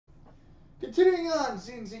Continuing on,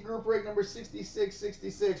 CNC Group Break number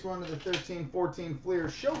 6666. We're on to the 13-14 Fleer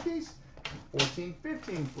Showcase.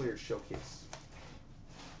 14-15 Fleer Showcase.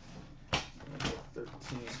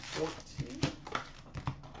 13-14.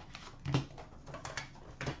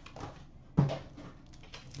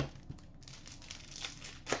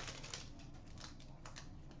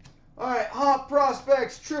 Alright, Hot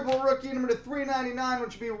Prospects, triple rookie number to 399,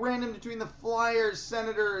 which would be random between the Flyers,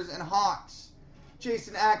 Senators, and Hawks.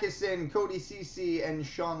 Jason Atkinson, Cody Ceci, and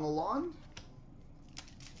Sean Lalonde.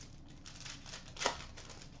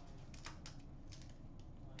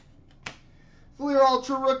 Fleer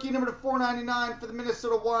Ultra rookie number to 499 for the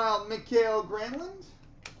Minnesota Wild, Mikael Granlund.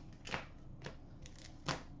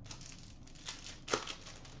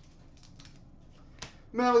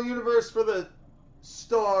 Metal Universe for the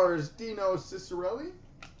Stars, Dino Ciccarelli.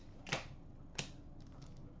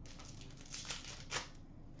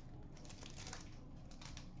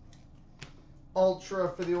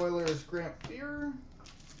 Ultra for the Oilers, Grant Fuhr.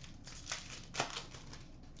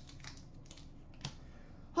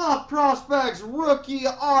 Hot Prospects, rookie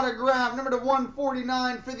autograph, number to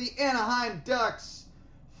 149 for the Anaheim Ducks,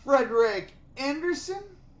 Frederik Andersen.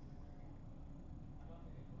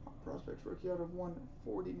 Hot Prospects, rookie out of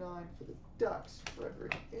 149 for the Ducks,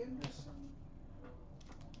 Frederik Andersen.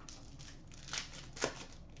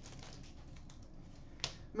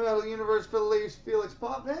 Metal Universe for the Leafs, Felix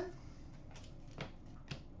Potvin.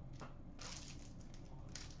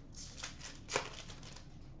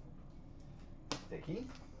 Thicky.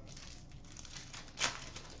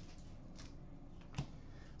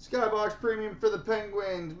 Skybox Premium for the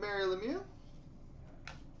Penguins, Mary Lemieux.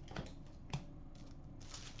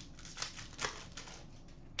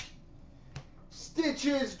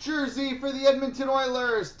 Stitches jersey for the Edmonton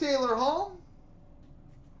Oilers, Taylor Hall.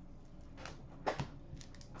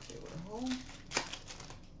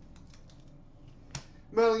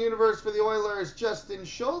 Metal Universe for the Oilers, Justin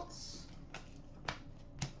Schultz.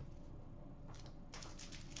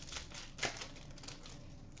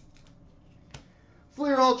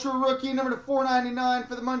 Fleer Ultra rookie number to 499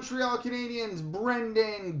 for the Montreal Canadiens,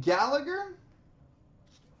 Brendan Gallagher.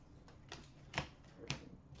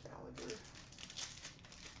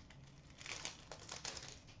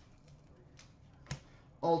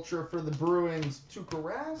 Ultra for the Bruins, Tuukka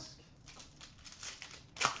Rask.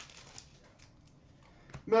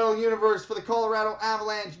 Metal Universe for the Colorado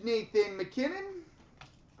Avalanche, Nathan McKinnon.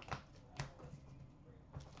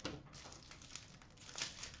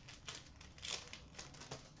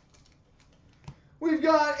 We've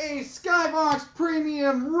got a Skybox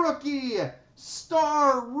Premium Rookie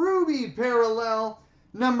Star Ruby Parallel,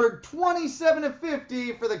 numbered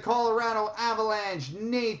 27/50 for the Colorado Avalanche,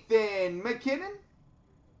 Nathan McKinnon.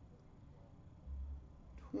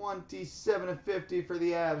 27/50 for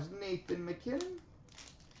the Avs, Nathan McKinnon.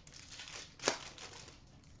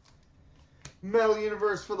 Metal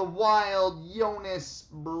Universe for the Wild, Jonas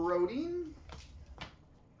Brodin.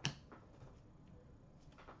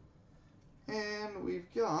 And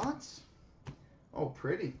we've got, oh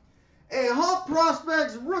pretty, a Hot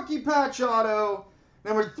Prospects rookie patch auto,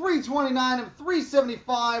 number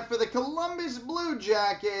 329/375 for the Columbus Blue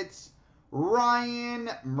Jackets,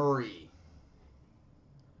 Ryan Murray.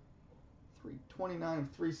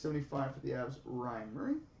 329/375 for the Avs, Ryan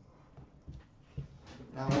Murray.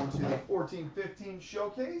 Now on to the 14-15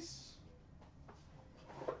 Showcase.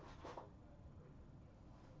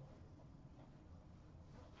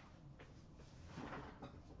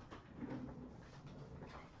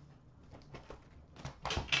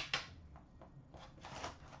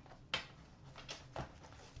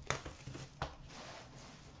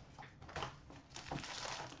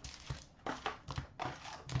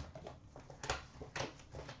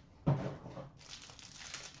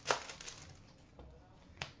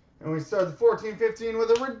 And we start the 14-15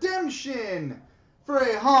 with a redemption for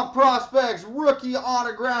a Hot Prospects rookie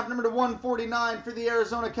autograph, number to 149 for the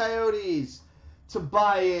Arizona Coyotes,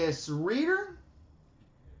 Tobias Reeder.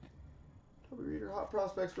 Toby Reeder, Hot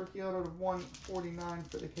Prospects rookie auto of 149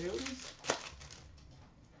 for the Coyotes.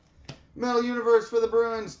 Metal Universe for the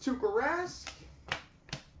Bruins, Tuukka Rask.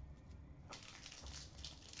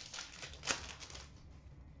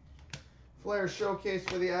 Flair Showcase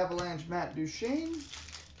for the Avalanche, Matt Duchene.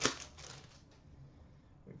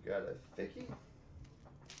 Got a thickie.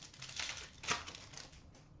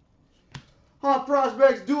 Hot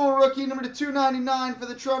Prospects dual rookie number to 299 for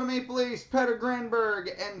the Toronto Maple Leafs, Peter Granberg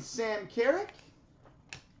and Sam Carrick.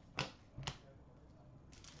 And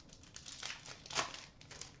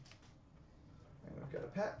we've got a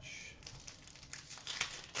patch.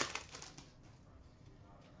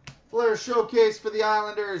 Flair Showcase for the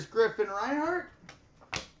Islanders, Griffin Reinhart.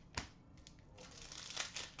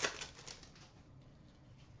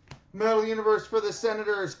 Metal Universe for the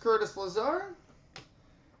Senators, Curtis Lazar.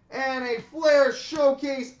 And a Flair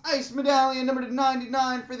Showcase Ice Medallion, number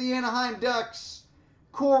 99 for the Anaheim Ducks,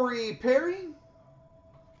 Corey Perry.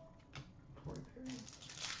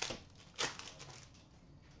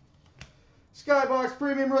 Skybox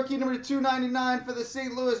Premium Rookie, number 299 for the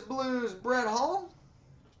St. Louis Blues, Brett Hull.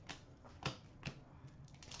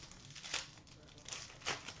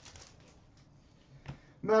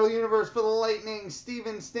 Metal Universe for the Lightning,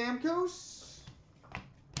 Steven Stamkos.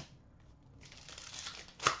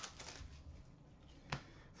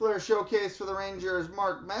 Flair Showcase for the Rangers,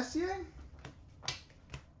 Mark Messier.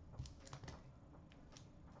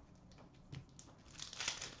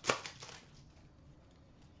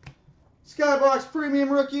 Skybox Premium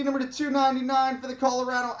Rookie, number 299 for the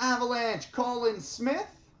Colorado Avalanche, Colin Smith.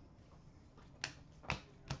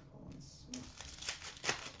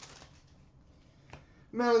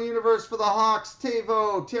 Metal Universe for the Hawks,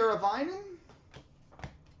 Teuvo Teravainen.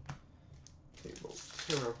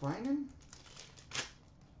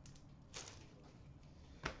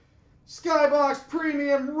 Skybox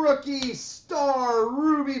Premium Rookie Star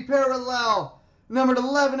Ruby Parallel, numbered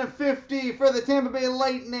 11 of 50 for the Tampa Bay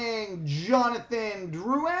Lightning, Jonathan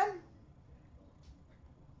Drouin.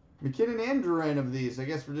 McKinnon and Drouin of these. I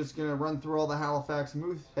guess we're just going to run through all the Halifax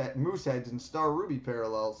Mooseheads and Star Ruby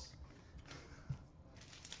Parallels.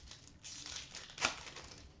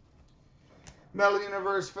 Metal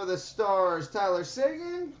Universe for the Stars, Tyler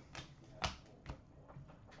Seguin.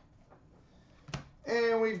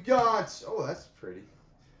 And we've got, oh, that's pretty,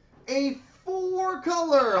 a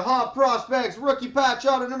 4-color Hot Prospects Rookie Patch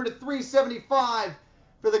Auto, number 375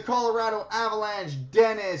 for the Colorado Avalanche,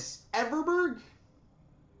 Dennis Everberg.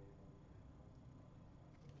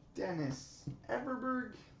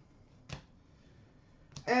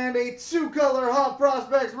 And a 2-color Hot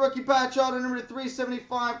Prospects Rookie Patch Auto, number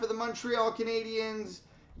 375 for the Montreal Canadiens,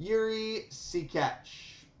 Yuri Sikach.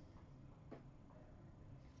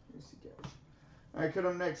 All right, cut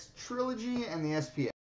up next, Trilogy and the SPS.